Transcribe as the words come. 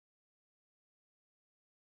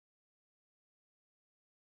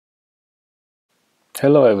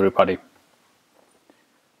Hello everybody.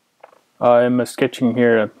 I'm sketching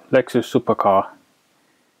here a Lexus Supercar,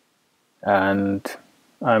 and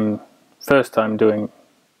I'm first time doing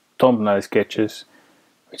thumbnail sketches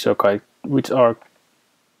which are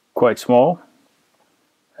quite small,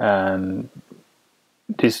 and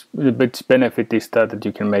the big benefit is that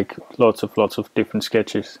you can make lots of different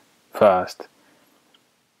sketches fast.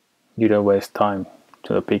 You don't waste time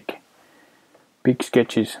to the big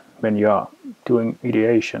sketches when you are doing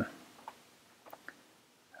ideation.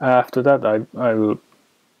 After that I will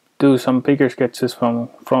do some bigger sketches from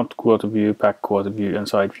front quarter view, back quarter view and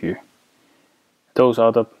side view. Those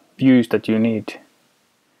are the views that you need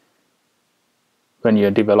when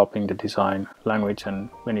you're developing the design language and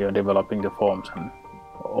when you're developing the forms and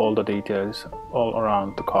all the details all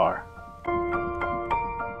around the car.